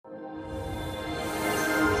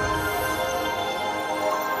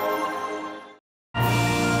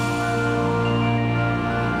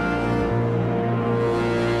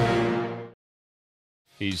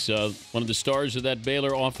He's one of the stars of that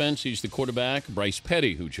Baylor offense. He's the quarterback, Bryce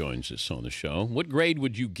Petty, who joins us on the show. What grade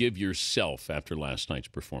would you give yourself after last night's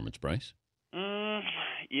performance, Bryce?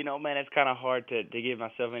 Man, it's kind of hard to give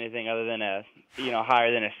myself anything other than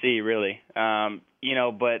higher than a C, really.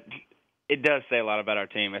 But it does say a lot about our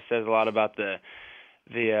team. It says a lot about the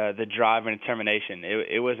drive and determination.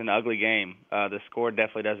 It was an ugly game. The score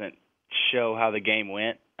definitely doesn't show how the game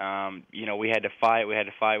went. We had to fight.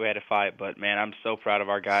 But, man, I'm so proud of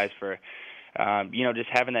our guys for, just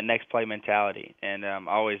having that next play mentality and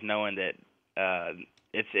always knowing that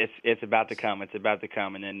it's about to come. It's about to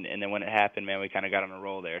come. And then when it happened, man, we kind of got on a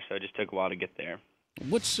roll there. So it just took a while to get there.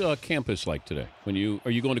 What's campus like today? Are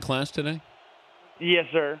you going to class today? Yes,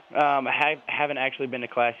 sir. I haven't actually been to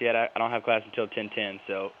class yet. I don't have class until 10:10.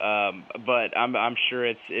 So, but I'm sure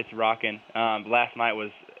it's rocking. Last night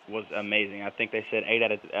was amazing. I think they said 8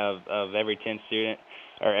 out of every 10 students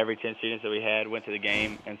that we had went to the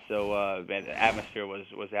game, and so the atmosphere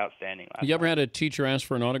was outstanding. You ever had a teacher ask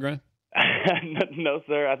for an autograph? No,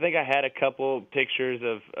 sir. I think I had a couple pictures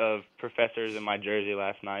of professors in my jersey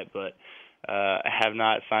last night, but I have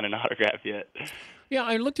not signed an autograph yet. Yeah,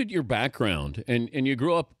 I looked at your background, and you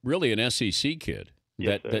grew up really an SEC kid.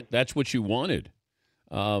 Yes, sir. That's what you wanted.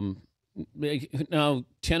 Now,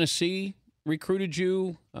 Tennessee recruited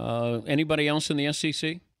you. Anybody else in the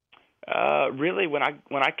SEC? Really, when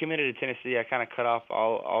I committed to Tennessee, I kind of cut off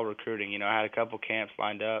all recruiting. I had a couple camps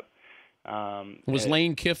lined up. Was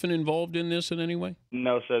Lane Kiffin involved in this in any way?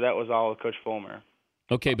 No, sir. That was all Coach Fulmer.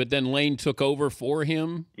 Okay, but then Lane took over for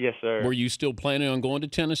him? Yes, sir. Were you still planning on going to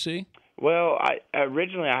Tennessee? Well,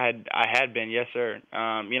 originally I had been, yes, sir.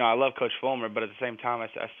 I love Coach Fulmer, but at the same time, I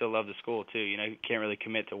still love the school too. You can't really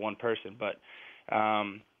commit to one person, but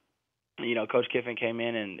Coach Kiffin came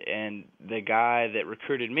in, and the guy that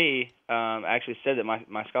recruited me actually said that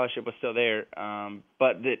my scholarship was still there,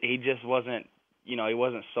 but that he just wasn't, he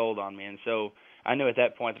wasn't sold on me, and so I knew at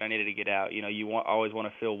that point that I needed to get out. You always want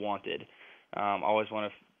to feel wanted, always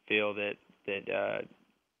want to feel that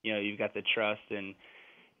you've got the trust and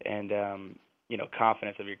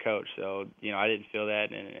confidence of your coach. So, I didn't feel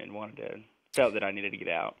that and felt that I needed to get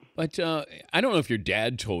out. But I don't know if your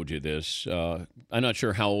dad told you this. I'm not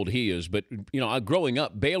sure how old he is, but, growing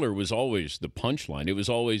up, Baylor was always the punchline. It was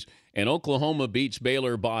always, and Oklahoma beats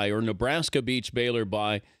Baylor by, or Nebraska beats Baylor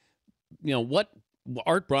by. What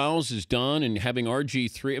Art Briles has done and having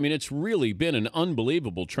RG3, I mean, it's really been an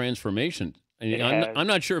unbelievable transformation. I'm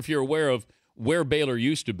not sure if you're aware of where Baylor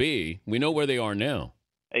used to be. We know where they are now.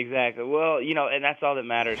 Exactly. Well, and that's all that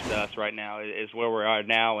matters to us right now is where we are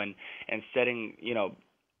now and setting,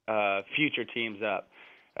 future teams up.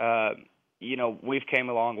 We've came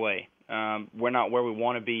a long way. We're not where we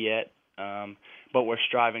want to be yet, but we're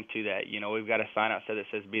striving to that. We've got a sign outside that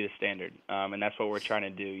says be the standard, and that's what we're trying to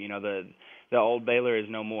do. The old Baylor is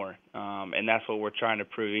no more, and that's what we're trying to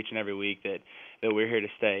prove each and every week that we're here to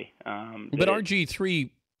stay. But RG3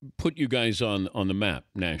 put you guys on the map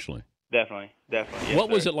nationally. Definitely. Yes, what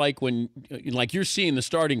was sir. it like when, you're seeing the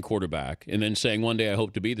starting quarterback and then saying one day I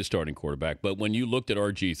hope to be the starting quarterback, but when you looked at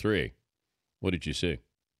RG3, what did you see?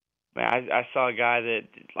 Man, I saw a guy that,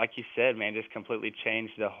 like you said, man, just completely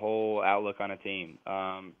changed the whole outlook on a team.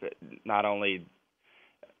 Not only,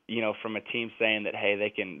 from a team saying that, hey, they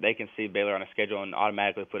can see Baylor on a schedule and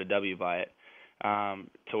automatically put a W by it,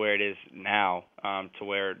 to where it is now, to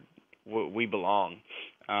where we belong.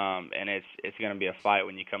 And it's going to be a fight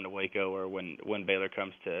when you come to Waco or when Baylor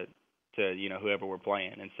comes to whoever we're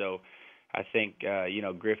playing. And so I think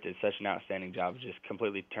Griff did such an outstanding job of just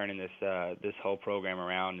completely turning this whole program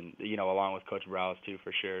around, and along with Coach Briles too,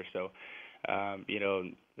 for sure. So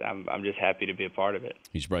I'm just happy to be a part of it.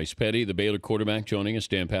 He's Bryce Petty, the Baylor quarterback, joining us.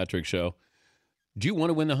 Dan Patrick Show. Do you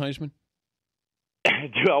want to win the Heisman?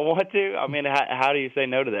 Do I want to? I mean, how do you say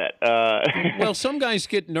no to that? Well, some guys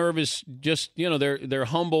get nervous. Just they're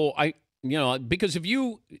humble. Because if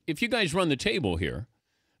you guys run the table here,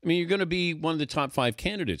 I mean, you're going to be one of the top 5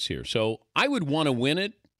 candidates here. So I would want to win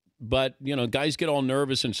it, but guys get all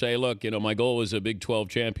nervous and say, look, my goal is a Big 12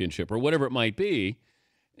 championship or whatever it might be.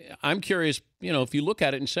 I'm curious, if you look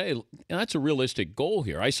at it and say that's a realistic goal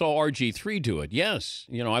here. I saw RG3 do it. Yes,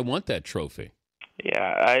 I want that trophy.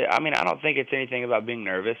 Yeah, I mean, I don't think it's anything about being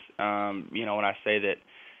nervous. When I say that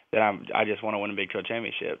I just want to win a Big 12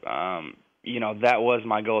 championship. That was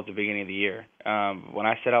my goal at the beginning of the year. When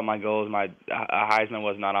I set out my goals, a Heisman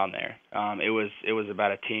was not on there. It was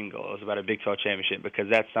about a team goal. It was about a Big 12 championship because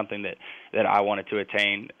that's something that I wanted to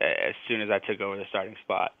attain as soon as I took over the starting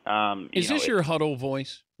spot. Is this your huddle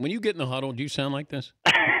voice? When you get in the huddle, do you sound like this?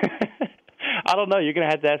 I don't know. You're going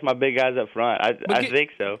to have to ask my big guys up front. I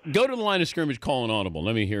think so. Go to the line of scrimmage, call an audible.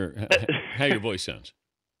 Let me hear how your voice sounds.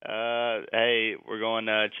 Hey, we're going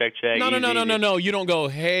check. No. You don't go,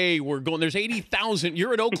 hey, we're going. There's 80,000.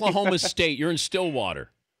 You're at Oklahoma State. You're in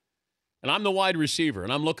Stillwater. And I'm the wide receiver,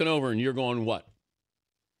 and I'm looking over, and you're going what?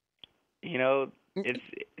 You know, it's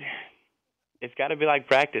got to be like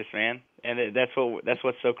practice, man. And that's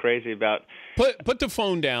what's so crazy about. Put the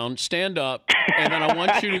phone down, stand up, and then I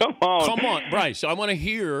want you to come on, Bryce. I want to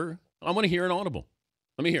hear an audible.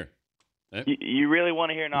 Let me hear. You really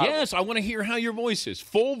want to hear an audible? Yes, I want to hear how your voice is.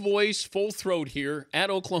 Full voice, full throat here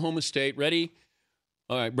at Oklahoma State. Ready?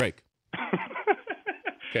 All right, break.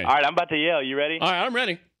 Okay. All right, I'm about to yell. You ready? All right, I'm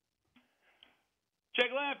ready.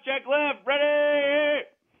 Check left, ready.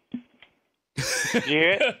 Did you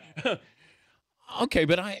hear it? Okay,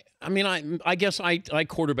 but I guess I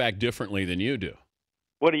quarterback differently than you do.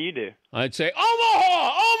 What do you do? I'd say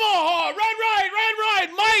Omaha, right.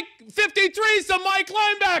 Mike 53's the Mike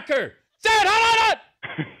linebacker. Set, hot.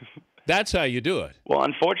 That's how you do it. Well,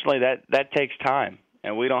 unfortunately, that takes time,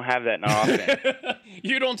 and we don't have that in our offense.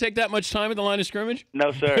 You don't take that much time at the line of scrimmage?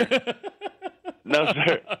 No, sir. No,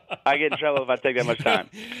 sir. I get in trouble if I take that much time.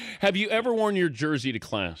 Have you ever worn your jersey to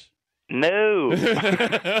class? No.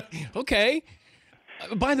 Okay.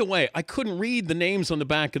 By the way, I couldn't read the names on the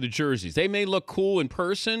back of the jerseys. They may look cool in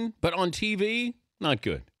person, but on TV, not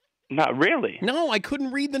good. Not really? No, I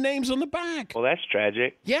couldn't read the names on the back. Well, that's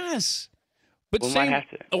tragic. Yes. But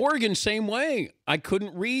Oregon, same way. I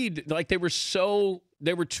couldn't read. Like, they were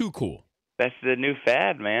too cool. That's the new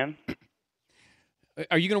fad, man.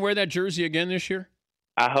 Are you going to wear that jersey again this year?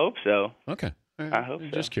 I hope so. Okay. I hope so.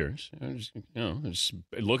 Just curious. I'm just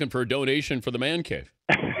looking for a donation for the man cave.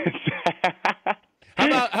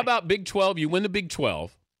 How about Big 12? You win the Big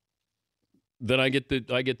 12, then I get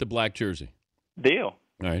the black jersey. Deal.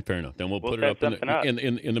 All right, fair enough. Then we'll put it up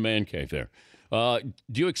in the man cave there. Do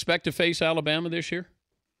you expect to face Alabama this year?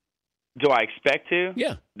 Do I expect to?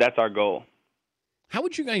 Yeah. That's our goal. How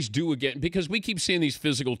would you guys do again? Because we keep seeing these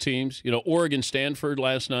physical teams. You know, Oregon, Stanford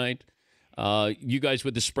last night. You guys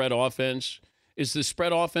with the spread offense. Is the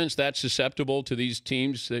spread offense that susceptible to these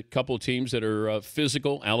teams, a couple of teams that are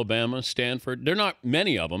physical? Alabama, Stanford. There are not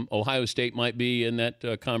many of them. Ohio State might be in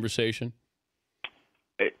that conversation.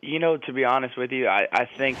 You know, to be honest with you, I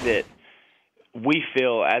think that we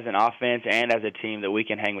feel as an offense and as a team that we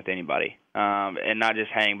can hang with anybody, and not just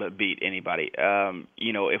hang but beat anybody.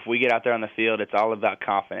 You know, if we get out there on the field, it's all about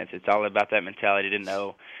confidence. It's all about that mentality to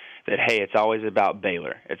know that, hey, it's always about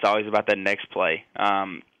Baylor. It's always about that next play.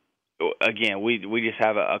 Again, we just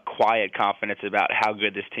have a quiet confidence about how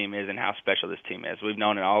good this team is and how special this team is. We've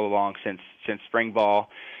known it all along since spring ball,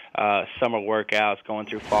 summer workouts, going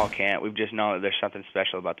through fall camp. We've just known that there's something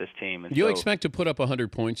special about this team. And do you expect to put up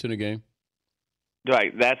 100 points in a game?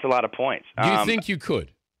 That's a lot of points. Do you think you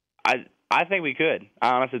could? I think we could. I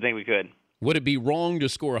honestly think we could. Would it be wrong to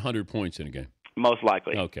score 100 points in a game? Most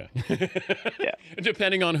likely. Okay. Yeah.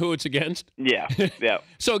 Depending on who it's against? Yeah.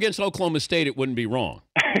 So against Oklahoma State, it wouldn't be wrong?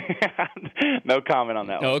 No comment on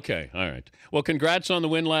that one. Okay. All right. Well, congrats on the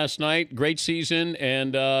win last night. Great season,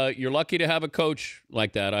 and you're lucky to have a coach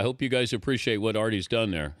like that. I hope you guys appreciate what Artie's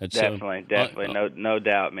done there. Definitely. No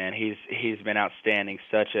doubt, man. He's been outstanding.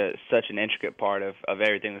 Such an intricate part of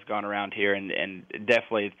everything that's gone around here, and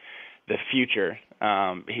definitely the future.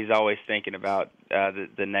 He's always thinking about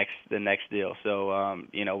the next deal. So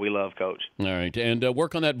we love Coach. All right, and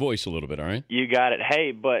work on that voice a little bit. All right. You got it.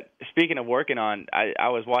 Hey, but speaking of working on, I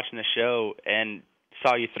was watching the show and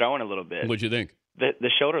saw you throwing a little bit. What'd you think? The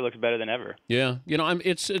shoulder looks better than ever. Yeah,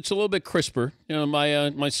 it's a little bit crisper.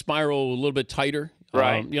 My spiral a little bit tighter.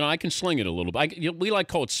 Right. I can sling it a little bit. We like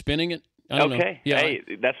call it spinning it. I don't know. Yeah, hey,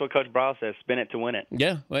 that's what Coach Bryce says. Spin it to win it.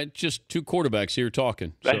 Yeah, it's just two quarterbacks here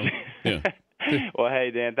talking. So, yeah. Well,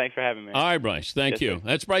 hey, Dan, thanks for having me. All right, Bryce. Thank you. Sir.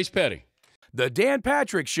 That's Bryce Petty. The Dan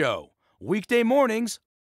Patrick Show, weekday mornings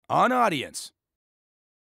on Audience.